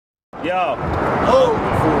Yo. Oh.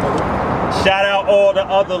 Shout out all the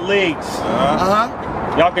other leagues.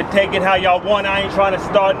 Y'all can take it how y'all want. I ain't trying to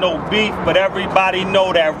start no beef, but everybody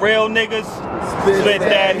know that real niggas spit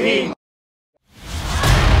that heat.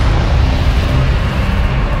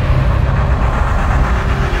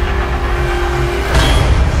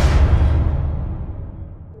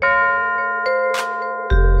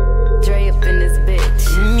 Dre up in this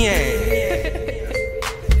bitch. Yeah.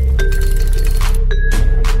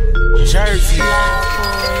 Jersey.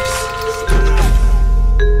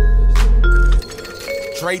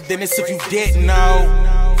 Dre Dennis, if you didn't know,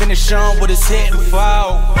 finish on what it's hitting for.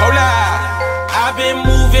 Hold up. I've been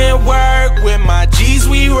moving work with my G's,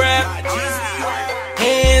 we rap.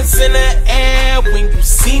 Hands in the air when you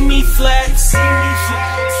see me flex.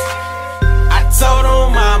 I told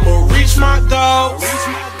them I'ma reach my goals,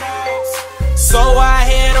 so I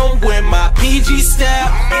hit them with my PG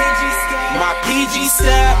step. My PG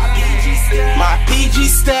step. My PG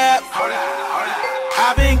step.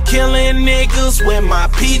 I've been killing niggas with my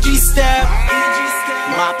PG step.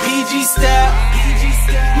 My PG step.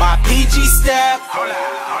 My PG step.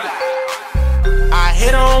 I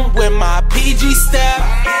hit 'em with my PG step.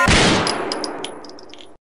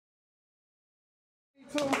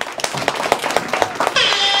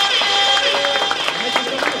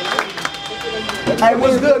 Hey,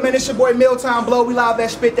 what's good, man? It's your boy Milltown Blow. We live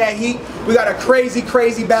at Spit That Heat. We got a crazy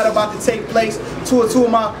battle about to take place. Two of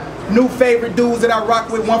my new favorite dudes that I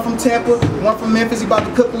rock with. One from Tampa, one from Memphis. He about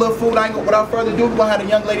to cook a little food. Without further ado, we're gonna have a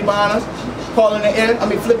young lady behind us. Call in the air. I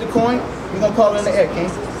mean, flip the coin. We're gonna call it in the air,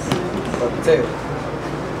 King.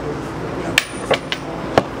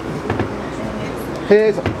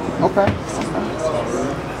 Heads. Okay.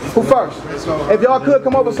 Who first? If y'all could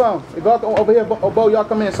come over some. If y'all come over here, Bo, y'all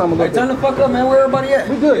come in some a little bit. Turn the fuck up, man. Where everybody at?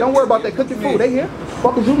 We good. Don't worry about that. Cook your food. They here.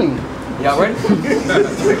 Fuck is you mean? Y'all ready?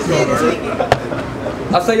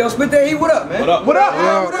 I say, yo, Spit That Heat, what up, man? What up? What up?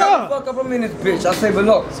 What up? Fuck up, I'm in this bitch. I say, but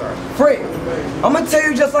look, Fred, I'm gonna tell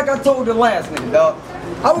you just like I told the last nigga, dog.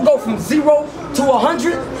 I would go from 0 to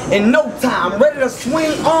 100 in no time. Ready to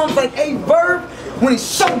swing arms like a verb when it's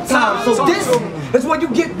showtime. So this is where you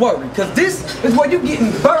get worried, cause this is where you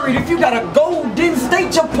getting buried. If you got a goal, then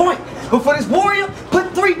state your point. But for this warrior,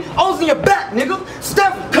 put 3 O's in your back, nigga.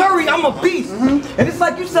 Steph Curry, I'm a beast. And it's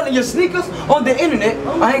like you selling your sneakers on the internet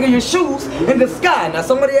or hanging your shoes in the sky. Now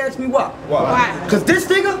somebody asked me why. Why? Cause this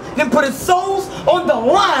nigga didn't put his souls on the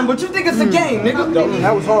line, but you think it's a game, nigga.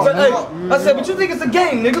 That was hard. So, I said, but you think it's a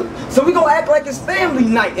game, nigga. So we gonna act like it's family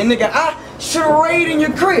night. And nigga, I should've raided in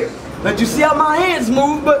your crib. Let you see how my hands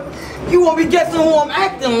move, but you won't be guessing who I'm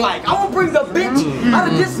acting like. I won't bring the bitch out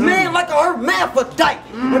of this man like a hermaphrodite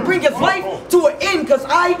and bring his life to an end, cause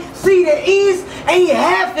I see that ease ain't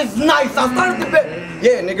half as nice. I started to bet,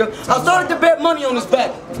 yeah, nigga, I started to bet money on this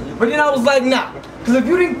battle. But then I was like, nah, cause if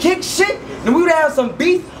you didn't kick shit, then we would have some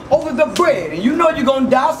beef over the bread. And you know you're gonna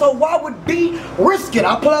die, so why would B risk it?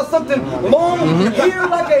 I pull out something long here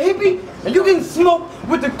like a hippie, and you can smoke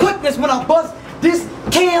with the quickness when I bust this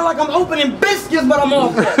can like I'm opening biscuits, but I'm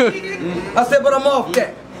off that. I said, but I'm off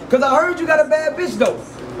that. Cause I heard you got a bad bitch though.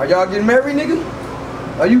 Are y'all getting married, nigga?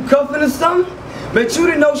 Are you cuffing or something? Bet you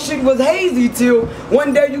didn't know shit was hazy till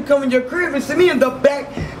one day you come in your crib and see me in the back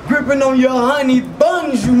gripping on your honey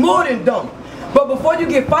buns. You more than dumb. But before you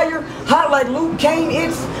get fired, hot like Luke Kane,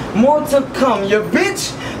 it's more to come. Your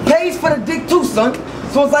bitch pays for the dick too, son.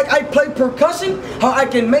 So it's like I play percussion, how I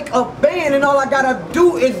can make a band and all I gotta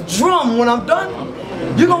do is drum. When I'm done,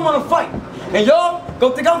 you gonna wanna fight. And y'all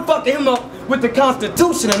go think I'm fucking him up with the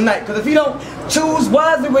Constitution tonight. Cause if he don't choose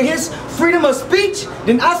wisely with his freedom of speech,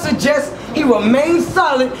 then I suggest he remain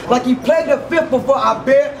solid like he played the fifth before I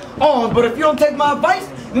bear arms. But if you don't take my advice,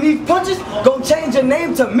 then these punches gon' change your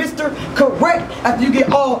name to Mr. Correct after you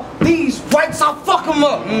get all these rights. I'll fuck him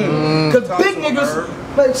up. Cause big niggas,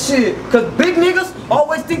 like shit, cause big niggas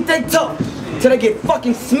always think they tough till they get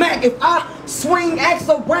fucking smacked. If I swing axe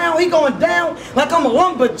around, he going down like I'm a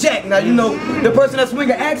lumberjack. Now you know the person that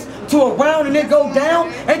swing an axe to a round and it go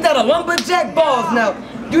down, ain't that a lumberjack? Balls. Now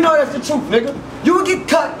you know that's the truth, nigga. You will get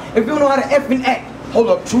cut if you don't know how to effing act. Hold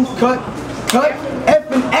up, truth, cut,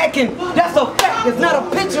 effing acting. That's a fact, it's not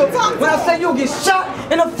a picture. When I say you'll get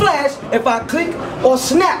shot in a flash if I click or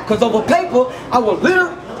snap. Cause over paper, I will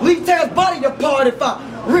literally tear his body apart if I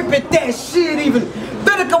rip it that shit. Even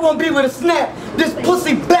Vinegar won't be able to snap this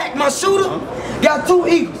pussy back. My shooter got 2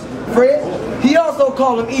 eagles. Fred, he also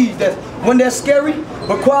call them E's. That's when they're scary,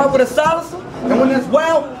 but quiet with a silencer. And when it's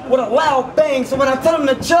wild, with a loud bang. So when I tell him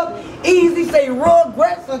to chuck, easy say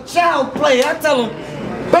Rugrats or child play. I tell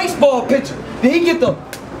him baseball pitcher. Then he get the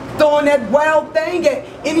throwing that wild thing at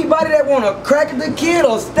anybody that wanna crack at the kid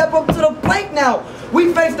or step up to the plate now.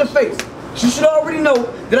 We face to face. You should already know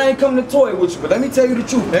that I ain't coming to toy with you, but let me tell you the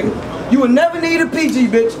truth, nigga. You will never need a PG,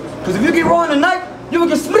 bitch. Cause if you get wrong tonight, you will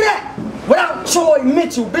get smacked without Troy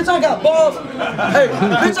Mitchell. Bitch, I got balls. Hey,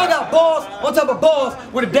 bitch, I got balls on top of balls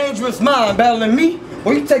with a dangerous mind battling me.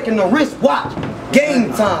 Or you taking the risk, watch.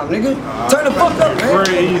 Game time, nigga. Turn the fuck up, man.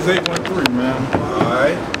 Very easy, 813, man.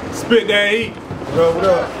 Alright. Spit that heat. What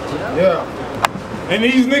up? Yeah. And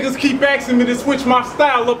these niggas keep asking me to switch my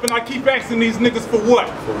style up, and I keep asking these niggas for what?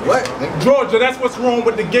 For what? Georgia, that's what's wrong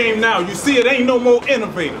with the game now. You see, it ain't no more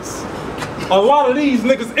innovators. A lot of these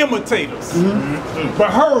niggas imitators.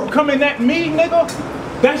 But Herb coming at me, nigga,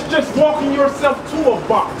 that's just walking yourself to a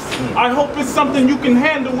box. I hope it's something you can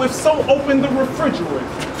handle. If so, open the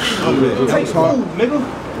refrigerator. Take food,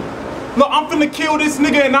 nigga. Look, I'm finna kill this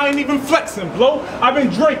nigga and I ain't even flexing, blow. I've been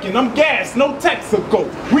drinking, I'm gassed, no Texaco.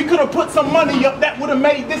 We could've put some money up that would've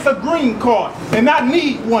made this a green card. And I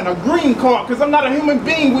need one, a green card, cause I'm not a human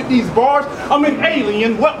being with these bars. I'm an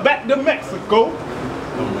alien, well, back to Mexico.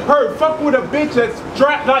 Herb, fuck with a bitch that's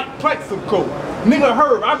strapped like Plexico. Nigga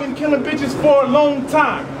Herb, I've been killing bitches for a long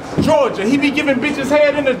time. Georgia, he be giving bitches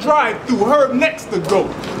head in the drive-thru. Herb next to go.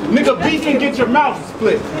 Nigga beef and get your mouth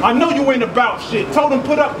split. I know you ain't about shit. Told him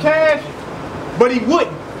put up cash, but he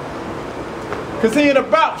wouldn't. Cause he ain't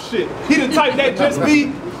about shit. He the type that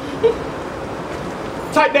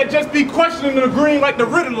just be questioning the green like the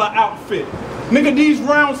Riddler outfit. Nigga, these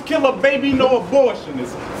rounds kill a baby, no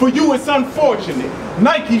abortionist. For you, it's unfortunate.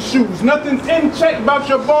 Nike shoes, nothing's in check about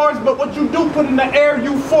your bars, but what you do put in the air,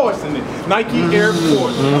 you forcing it. Nike Air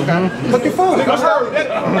Force. Okay. Look your phone.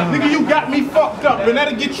 Nigga, you got me fucked up, and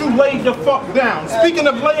that'll get you laid the fuck down. Speaking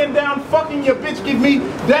of laying down, fucking your bitch give me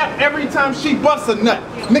dap every time she busts a nut.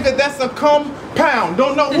 Nigga, that's a compound.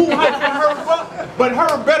 Don't know who hyping her up, but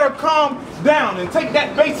her better calm down and take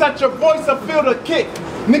that bass out your voice or feel the kick.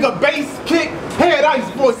 Nigga, bass kick, head ice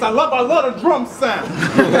voice. I love the drum sound.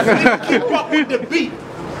 Nigga, keep up with the beat.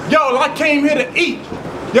 Yo, I came here to eat.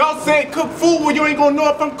 Y'all said cook food, well you ain't gonna know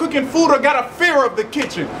if I'm cooking food or got a fear of the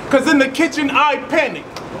kitchen. Cause in the kitchen I panic.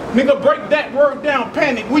 Nigga, break that word down,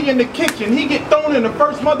 panic. We in the kitchen. He get thrown in the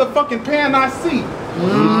first motherfucking pan I see.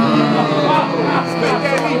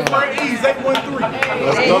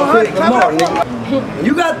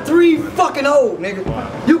 You got 3 fucking old,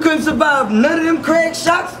 nigga. You couldn't survive none of them Craig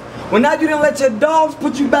shots. Well, now you didn't let your dogs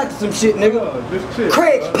put you back to some shit, nigga.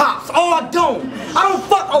 Craig pops, all dome. I don't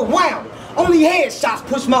fuck around. Only headshots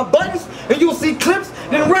push my buttons, and you'll see clips,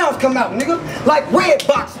 then rounds come out, nigga. Like red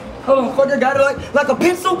box. Hold on, fucker, got it like a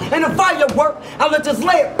pencil and a firework. I let this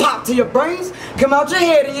lead pop to your brains, come out your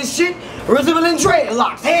head and your shit, resembling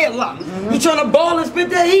dreadlocks, headlock. You tryna ball and spit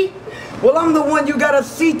that heat? Well, I'm the one you gotta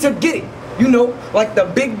see to get it. You know, like the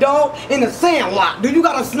big dog in the Sandlot. Do you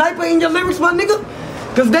got a sniper in your lyrics, my nigga?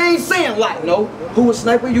 Cause they ain't saying lot, no. Who was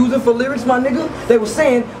sniper using for lyrics, my nigga? They was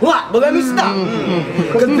saying lot, but let me stop.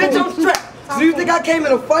 Cause bitch, I'm strapped. So you think I came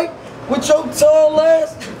in a fight with your tall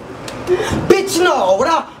ass? Bitch, no.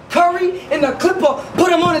 Without Curry in the clipper,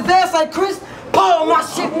 put him on his ass like Chris, Paul, my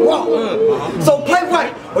shit raw. So play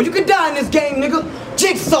right, or you can die in this game, nigga.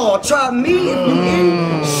 Jigsaw, try me if you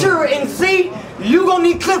in. Sure, and see, you gon'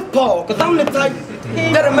 need Cliff Paul, cause I'm the type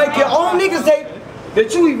that'll make your own niggas hate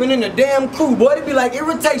that you even in the damn crew, boy. It'd be like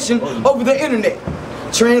irritation over the internet.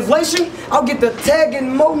 Translation, I'll get the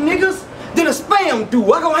tagging more niggas than a spam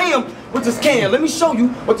do. I go ham with this can. Let me show you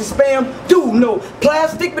what the spam do. No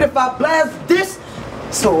plastic, but if I blast this,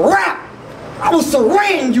 it's a wrap. I will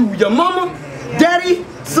saran you, your mama, daddy,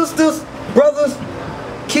 sisters, brothers,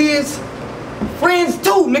 kids, friends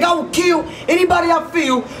too. Nigga, I will kill anybody I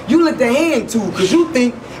feel you lift a hand to, cause you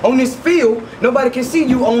think on this field, nobody can see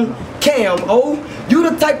you on cam, oh. You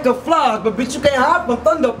the type to fly, but bitch, you can't hide from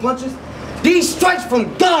thunder punches. These strikes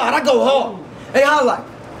from God, I go hard. Hey, highlight.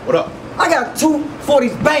 What up? I got 2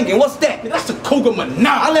 40s banging. What's that? That's a cougar menage.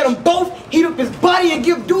 I let them both heat up his body and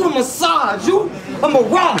give dude a massage. You a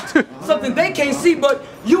mirage. Something they can't see, but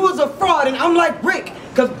you was a fraud, and I'm like Rick.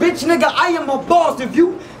 Cause bitch, nigga, I am a boss. If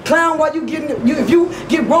you clown while you if you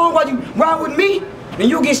get wrong while you ride with me, then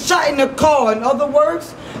you'll get shot in the car. In other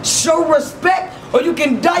words, show respect, or you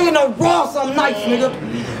can die in a raw some nights,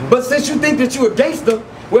 nigga. But since you think that you a gangster,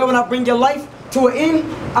 well, when I bring your life to an end,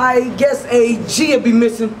 I guess a G'll be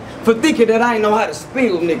missing for thinking that I ain't know how to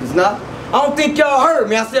spell niggas, nah. I don't think y'all heard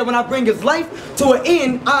me. I said when I bring his life to an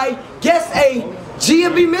end, I guess a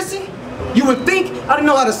G'll be missing. You would think I didn't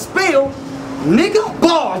know how to spell, nigga.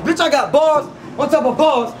 Bars, bitch, I got bars on top of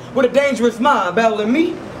bars with a dangerous mind battling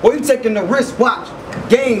me. Or you taking the risk, watch.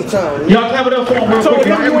 Game time. Y'all clap it up for him real So quick.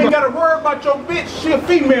 if you ain't gotta worry about your bitch, she a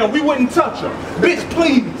female, we wouldn't touch her. Bitch,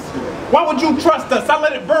 please. Why would you trust us? I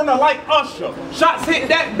let it burn her like Usher. Shots hit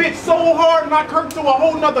that bitch so hard, knock her to a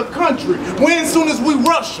whole nother country. When soon as we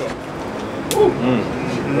rush her.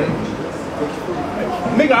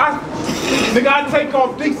 Nigga, I take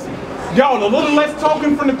off decent. Y'all, a little less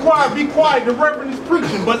talking from the choir. Be quiet, the reverend is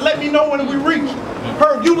preaching. But let me know when we reach.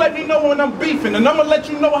 Herb, you let me know when I'm beefing, and I'm gonna let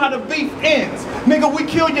you know how the beef ends. Nigga, we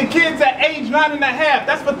kill your kids at age 9.5.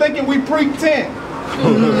 That's for thinking we pretend.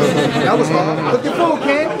 That was hard. Look your food,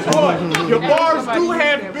 Ken. Boy, your bars do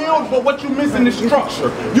have build, but what you missing is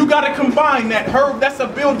structure. You gotta combine that, Herb. That's a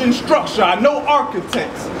building structure. I know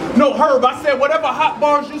architects. No, Herb, I said whatever hot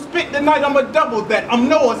bars you spit tonight, I'ma double that. I'm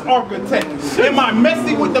Noah's architect. Am I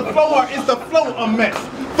messy with the flow, or is the flow a mess?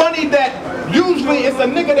 Funny that usually it's a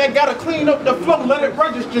nigga that gotta clean up the flow, let it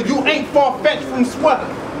register. You ain't far-fetched from sweater.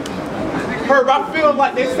 Herb, I feel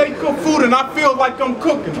like they say cook food and I feel like I'm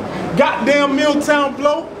cooking. Goddamn Milltown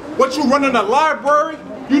Blow, what you running a library?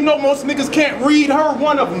 You know most niggas can't read her,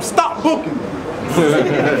 one of them. Stop booking.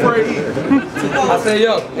 I say,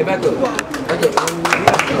 yo, hey, back up.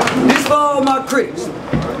 This for all my critics.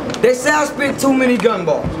 They say I spit too many gun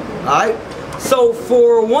bars, alright? So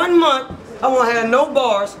for 1 month, I won't have no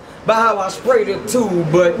bars by how I sprayed it too,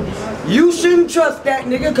 but you shouldn't trust that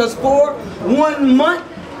nigga, cause for 1 month,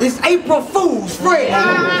 it's April Fool's, Fred.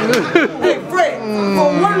 Hey, Fred,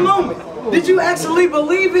 for 1 moment, did you actually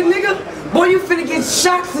believe it, nigga? Boy, you finna get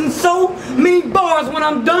shots and so many bars when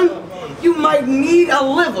I'm done. You might need a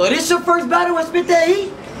liver. This your first battle and spit that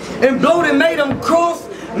heat? And Blow that made him cross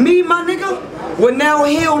me, my nigga? Well, now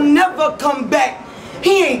he'll never come back.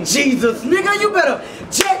 He ain't Jesus, nigga. You better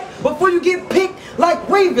check before you get picked like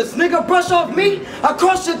Revis, nigga. Brush off me, I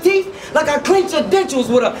cross your teeth like I clench your dentures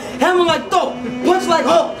with a hammer like Thor, punch like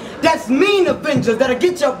Hulk. That's mean Avengers that'll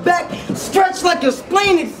get your back stretched like your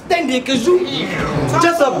spleen extended, cause you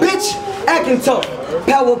just a bitch acting tough.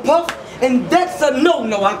 Powerpuff, and that's a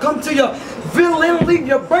no-no. I come to your villain, leave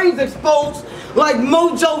your brains exposed like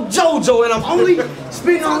Mojo Jojo, and I'm only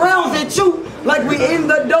spinning rounds at you like we in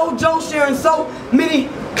the dojo sharing so many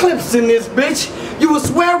clips in this bitch. You will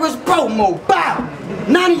swear it's promo. Bow!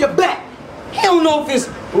 9 in your back. He don't know if it's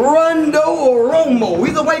Rondo or Romo.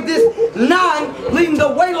 Either way, this 9 leading the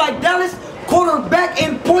way like Dallas. Quarterback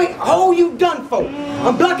and point, hole you done for.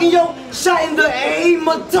 I'm blocking your shot in the A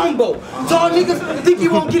Matumbo. Tall niggas think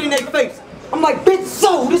you won't get in their face. I'm like, bitch,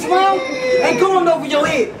 so this round ain't going over your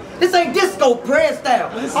head. This ain't disco prayer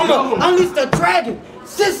style. I'ma unleash the dragon.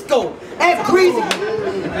 Cisco, act greasy.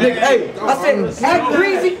 Nigga, hey, I said, act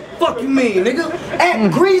greasy? Fuck you mean, nigga.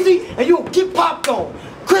 Act greasy and you'll get popped on.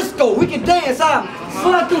 Crisco, we can dance, I'll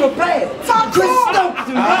slide through the pad. Chris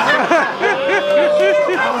Stokes,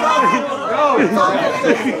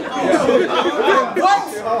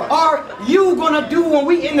 What are you gonna do when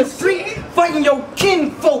we in the street fighting your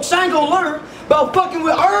kin folks? I ain't gonna learn about fucking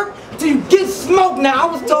with Herb till you get smoked. Now,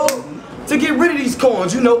 I was told to get rid of these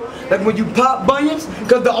corns, you know, like when you pop bunions,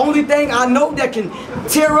 because the only thing I know that can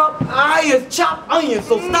tear up eye is chopped onions,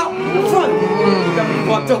 so stop fronting. You got me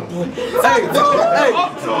fucked up, boy. Hey,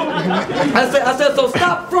 I said, so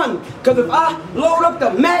stop fronting, because if I load up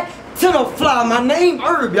the Mac 10 fly, my name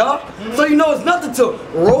Herb, y'all, so you know it's nothing to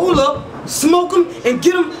roll up, smoke them, and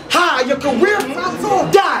get them high. Your career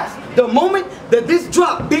dies the moment that this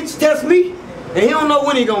drop bitch tests me, and he don't know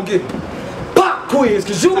when he gonna get it. Pop quiz,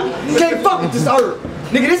 cause you can't fuck with this Herb.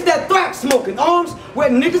 Nigga, this that thrax smoking. Arms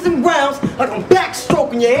wet niggas in browns like I'm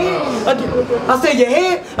backstroking your head. I say your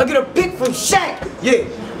head, I get a pic from Shaq. Yeah,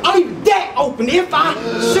 I'll leave that open. If I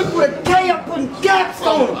shoot with a K, I'm putting gaps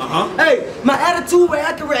on them. Hey, my attitude with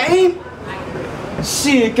accurate aim,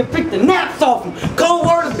 shit, can pick the naps off him. Cold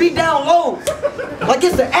word is beat down low. Like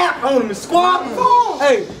it's an app on him. His squad,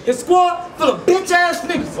 hey, his squad full of bitch ass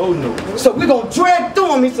niggas. Oh no. So we gonna drag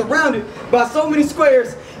through him. He's surrounded by so many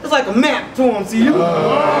squares. It's like a map to him. See you?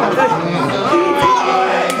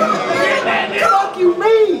 Fuck you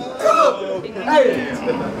mean? Hey,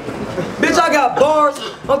 bitch, I got bars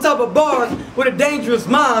on top of bars with a dangerous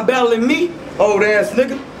mind battling me. Old ass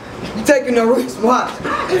nigga. You taking the risk, watch.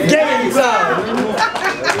 Game time.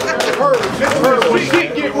 When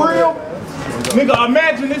shit get real, nigga,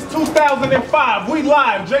 imagine it's 2005. We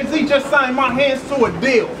live. Jay-Z just signed my hands to a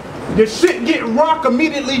deal. Your shit get rock,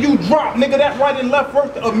 immediately you drop. Nigga, that right and left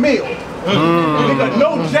worth a meal. Nigga,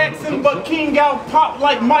 no Jackson, but King out pop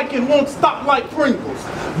like Mike and won't stop like Pringles.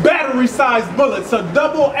 Battery-sized bullets, a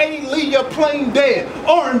double A, leave your plane dead.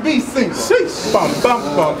 R&B single. Bum,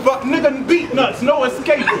 bum, bum, bum. Nigga, beat nuts, no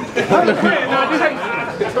escaping.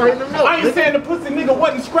 I ain't saying the pussy nigga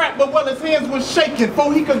wasn't scrapped, but while his hands was shaking,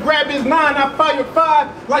 before he could grab his 9, I fired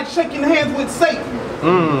 5 like shaking hands with Satan.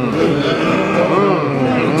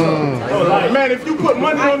 Man, if you put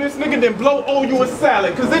money on this nigga, then blow owe you a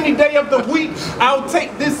salad. Cause any day of the week, I'll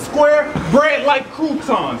take this square bread like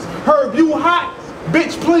croutons. Herb, you hot?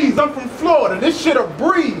 Bitch, please, I'm from Florida. This shit a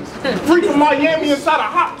breeze. Free from Miami inside a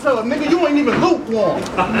hot tub. Nigga, you ain't even lukewarm.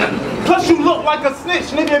 Plus, you look like a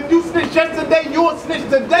snitch. Nigga, if you snitched yesterday, you'll snitch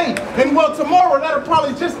today. And well, tomorrow, that'll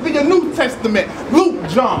probably just be a New Testament. Luke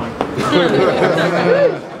John.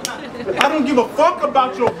 I don't give a fuck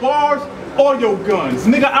about your bars or your guns.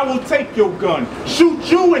 Nigga, I will take your gun. Shoot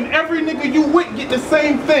you and every nigga you with get the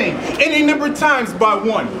same thing. Any number of times by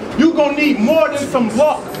 1. You gon' need more than some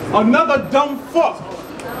luck. Another dumb fuck.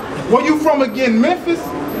 Where you from again, Memphis?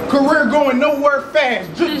 Career going nowhere fast.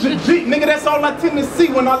 Nigga, that's all I tend to see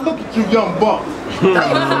when I look at you young bucks.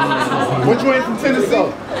 What, you ain't from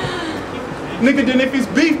Tennessee? Nigga, then if it's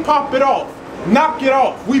beef, pop it off. Knock it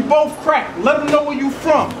off. We both crack. Let them know where you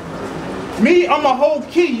from. Me, I'm a whole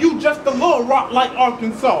key, you just a little rock like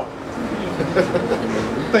Arkansas.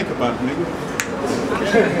 Think about it,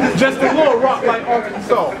 nigga. Just a little rock like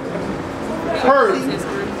Arkansas. Heard.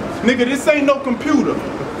 Nigga, this ain't no computer.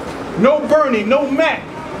 No Bernie, no Mac.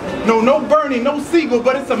 No Bernie, no Siegel,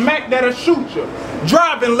 but it's a Mac that'll shoot you.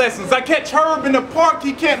 Driving lessons, I catch Herb in the park,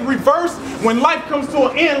 he can't reverse when life comes to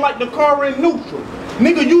an end like the car in neutral.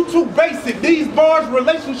 Nigga, you too basic. These bars,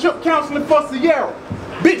 relationship counseling for Sierra.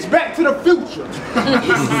 Bitch, back to the future.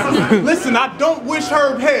 Listen, I don't wish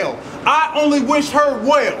Herb hell. I only wish Herb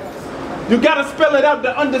well. You gotta spell it out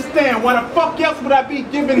to understand. Why the fuck else would I be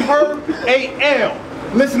giving Herb a L?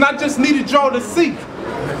 Listen, I just needed y'all to see.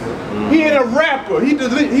 He ain't a rapper. He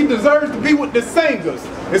deserves to be with the singers.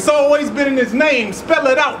 It's always been in his name. Spell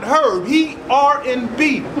it out, Herb.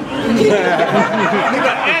 He-R-N-B. Nigga,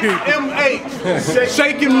 S-M-H.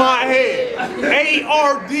 Shaking my head.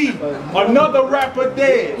 A-R-D. Another rapper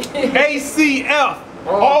dead. A-C-F.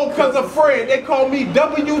 All cause of Fred. They call me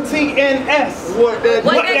W-T-N-S. What that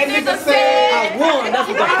nigga said. I won. That's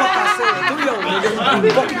what the fuck I said. 3-0,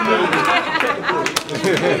 nigga.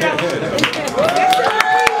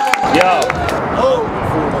 Yo.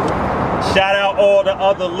 Shout out all the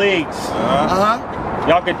other leagues.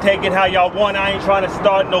 Y'all can take it how y'all want. I ain't trying to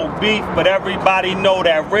start no beef, but everybody know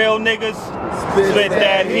that real niggas spit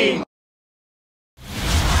that heat.